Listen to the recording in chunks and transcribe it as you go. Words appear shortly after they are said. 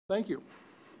Thank you.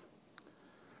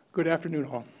 Good afternoon,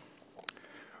 all.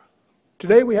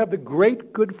 Today we have the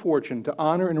great good fortune to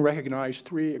honor and recognize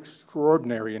three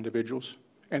extraordinary individuals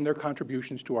and their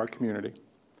contributions to our community.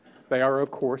 They are,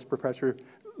 of course, Professor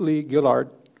Lee Gildart,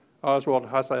 Oswald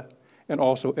Haase, and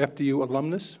also FDU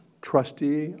alumnus,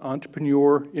 trustee,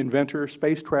 entrepreneur, inventor,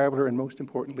 space traveler, and most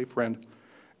importantly, friend,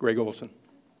 Greg Olson.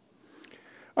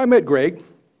 I met Greg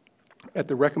at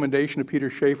the recommendation of Peter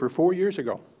Schaefer 4 years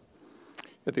ago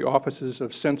at the offices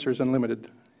of Sensors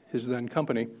Unlimited, his then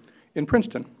company, in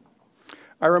Princeton.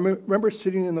 I remember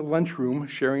sitting in the lunchroom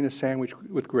sharing a sandwich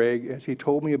with Greg as he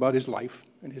told me about his life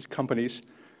and his companies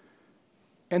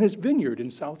and his vineyard in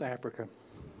South Africa.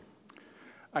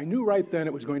 I knew right then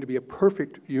it was going to be a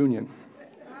perfect union.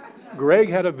 Greg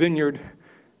had a vineyard,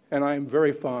 and I am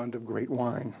very fond of great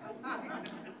wine.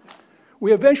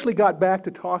 We eventually got back to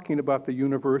talking about the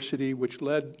university, which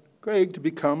led Greg to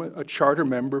become a charter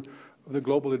member of the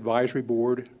Global Advisory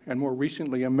Board, and more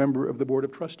recently, a member of the Board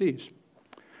of Trustees.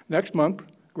 Next month,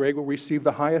 Greg will receive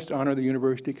the highest honor the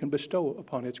university can bestow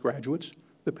upon its graduates,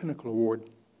 the Pinnacle Award.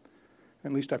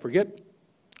 And lest I forget,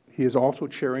 he is also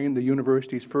chairing the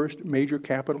university's first major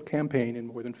capital campaign in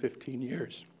more than 15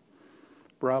 years.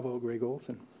 Bravo, Greg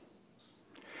Olson.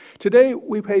 Today,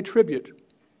 we pay tribute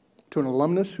to an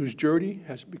alumnus whose journey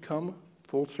has become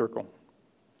full circle.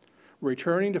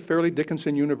 Returning to Fairleigh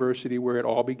Dickinson University, where it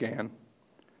all began,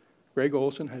 Greg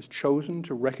Olson has chosen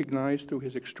to recognize through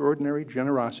his extraordinary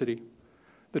generosity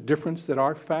the difference that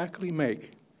our faculty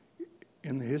make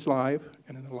in his life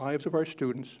and in the lives of our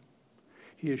students.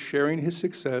 He is sharing his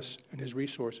success and his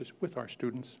resources with our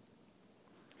students.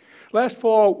 Last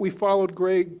fall, we followed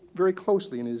Greg very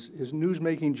closely in his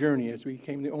news-making journey as he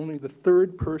became only the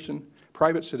third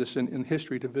private citizen in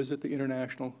history to visit the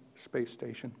International Space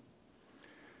Station.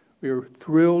 We were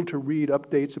thrilled to read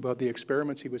updates about the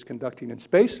experiments he was conducting in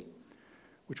space,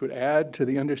 which would add to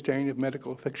the understanding of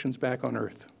medical afflictions back on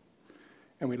Earth.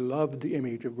 And we loved the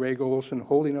image of Greg Olson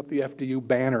holding up the FDU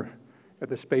banner at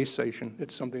the space station.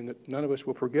 It's something that none of us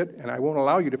will forget, and I won't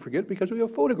allow you to forget because we have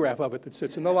a photograph of it that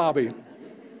sits in the lobby.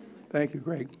 Thank you,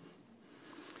 Greg.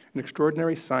 An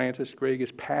extraordinary scientist, Greg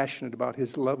is passionate about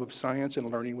his love of science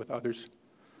and learning with others.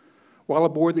 While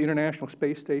aboard the International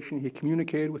Space Station, he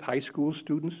communicated with high school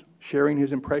students, sharing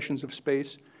his impressions of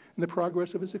space and the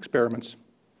progress of his experiments.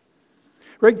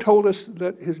 Greg told us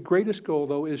that his greatest goal,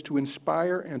 though, is to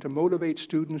inspire and to motivate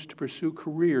students to pursue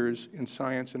careers in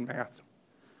science and math.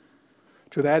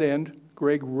 To that end,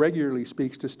 Greg regularly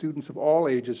speaks to students of all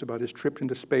ages about his trip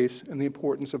into space and the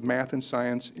importance of math and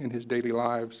science in their daily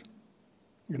lives.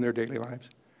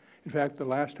 In fact, the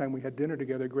last time we had dinner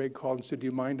together, Greg called and said, "Do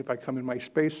you mind if I come in my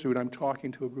spacesuit? I'm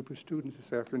talking to a group of students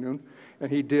this afternoon."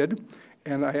 And he did.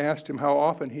 And I asked him how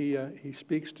often he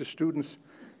speaks to students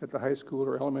at the high school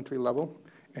or elementary level.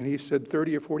 And he said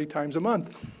 30 or 40 times a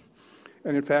month.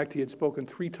 And in fact, he had spoken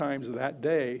 3 times that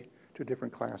day to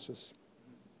different classes.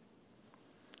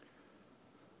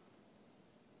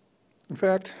 In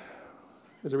fact,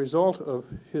 as a result of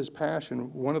his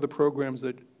passion, one of the programs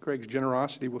that Greg's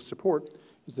generosity will support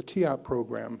is the TEOP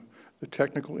program, the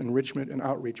Technical Enrichment and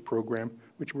Outreach Program,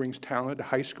 which brings talented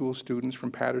high school students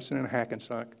from Patterson and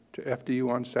Hackensack to FDU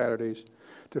on Saturdays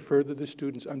to further the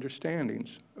students'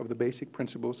 understandings of the basic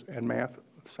principles and math,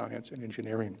 science, and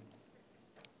engineering.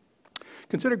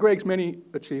 Consider Greg's many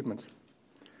achievements.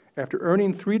 After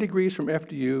earning 3 degrees from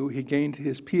FDU, he gained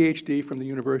his PhD from the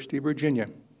University of Virginia.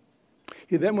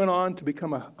 He then went on to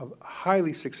become a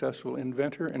highly successful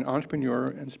inventor and entrepreneur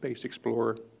and space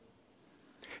explorer.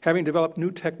 Having developed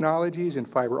new technologies in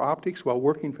fiber optics while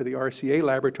working for the RCA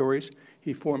laboratories,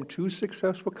 he formed 2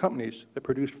 successful companies that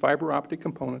produced fiber optic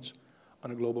components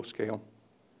on a global scale.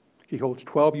 He holds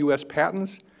 12 U.S.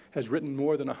 patents, has written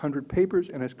more than 100 papers,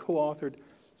 and has co-authored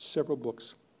several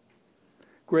books.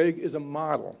 Greg is a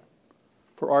model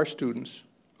for our students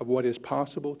of what is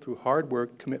possible through hard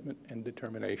work, commitment, and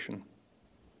determination.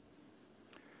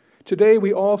 Today,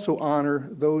 we also honor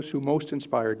those who most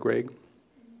inspired Greg.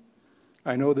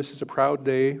 I know this is a proud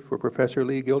day for Professor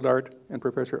Lee Gildart and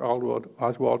Professor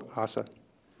Oswald Haase,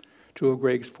 2 of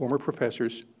Greg's former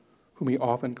professors, whom he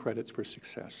often credits for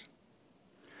success.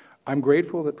 I'm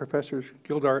grateful that Professors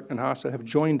Gildart and Haase have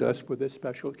joined us for this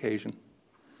special occasion.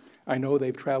 I know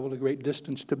they've traveled a great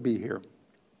distance to be here.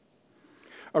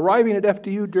 Arriving at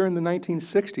FDU during the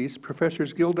 1960s,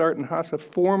 Professors Gildart and Haase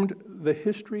formed the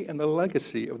history and the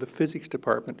legacy of the physics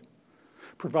department,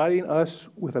 providing us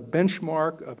with a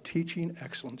benchmark of teaching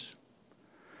excellence.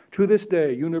 To this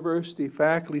day, university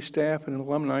faculty, staff, and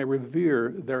alumni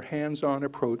revere their hands-on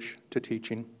approach to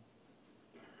teaching.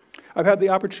 I've had the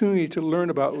opportunity to learn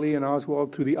about Lee and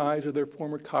Oswald through the eyes of their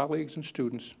former colleagues and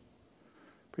students,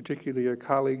 particularly their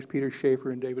colleagues Peter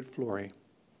Schaefer and David Flory.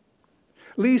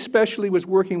 Lee especially was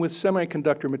working with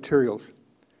semiconductor materials,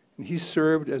 and he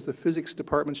served as the physics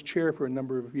department's chair for a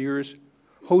number of years,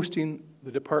 hosting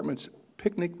the department's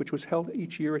picnic, which was held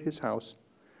each year at his house,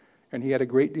 and he had a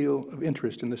great deal of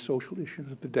interest in the social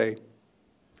issues of the day.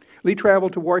 Lee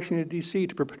traveled to Washington, D.C.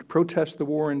 to protest the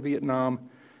war in Vietnam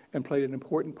and played an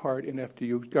important part in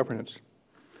FDU's governance.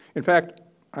 In fact,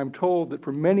 I'm told that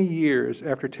for many years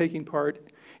after taking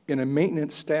part in a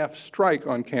maintenance staff strike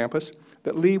on campus,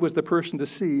 that Lee was the person to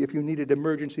see if you needed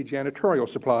emergency janitorial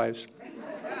supplies.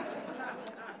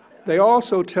 They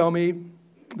also tell me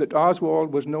that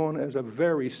Oswald was known as a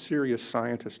very serious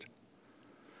scientist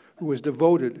who was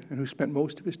devoted and who spent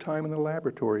most of his time in the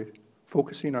laboratory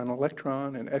focusing on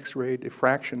electron and X-ray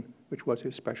diffraction, which was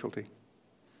his specialty.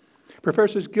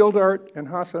 Professors Gildart and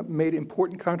Haase made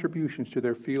important contributions to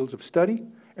their fields of study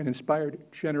and inspired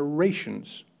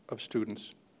generations of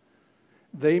students.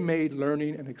 They made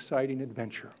learning an exciting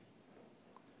adventure.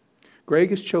 Greg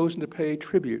has chosen to pay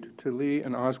tribute to Lee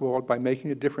and Oswald by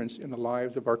making a difference in the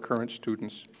lives of our current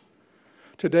students.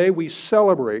 Today, we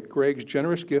celebrate Greg's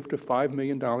generous gift of $5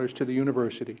 million to the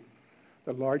university,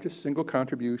 the largest single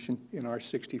contribution in our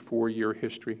 64-year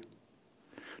history.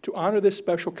 To honor this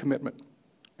special commitment,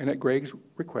 and at Greg's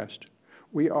request,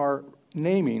 we are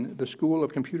naming the School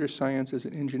of Computer Sciences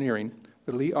and Engineering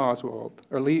the Lee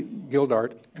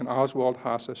Gildart and Oswald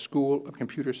Haase School of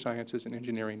Computer Sciences and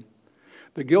Engineering.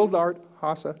 The Gildart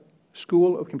Haase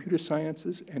School of Computer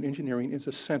Sciences and Engineering is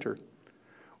a center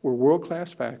where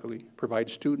world-class faculty provide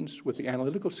students with the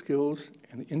analytical skills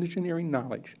and the engineering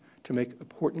knowledge to make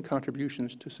important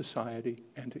contributions to society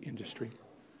and to industry.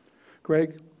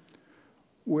 Greg,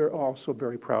 we're all so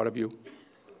very proud of you.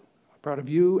 Proud of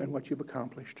you and what you've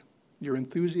accomplished. Your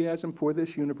enthusiasm for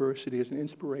this university is an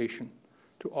inspiration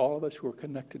to all of us who are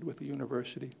connected with the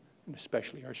university, and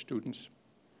especially our students.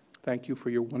 Thank you for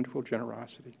your wonderful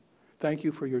generosity. Thank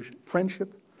you for your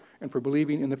friendship and for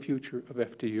believing in the future of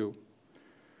FDU.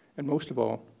 And most of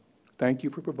all, thank you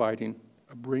for providing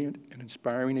a brilliant and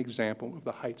inspiring example of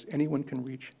the heights anyone can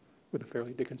reach with a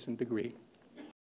Fairleigh Dickinson degree.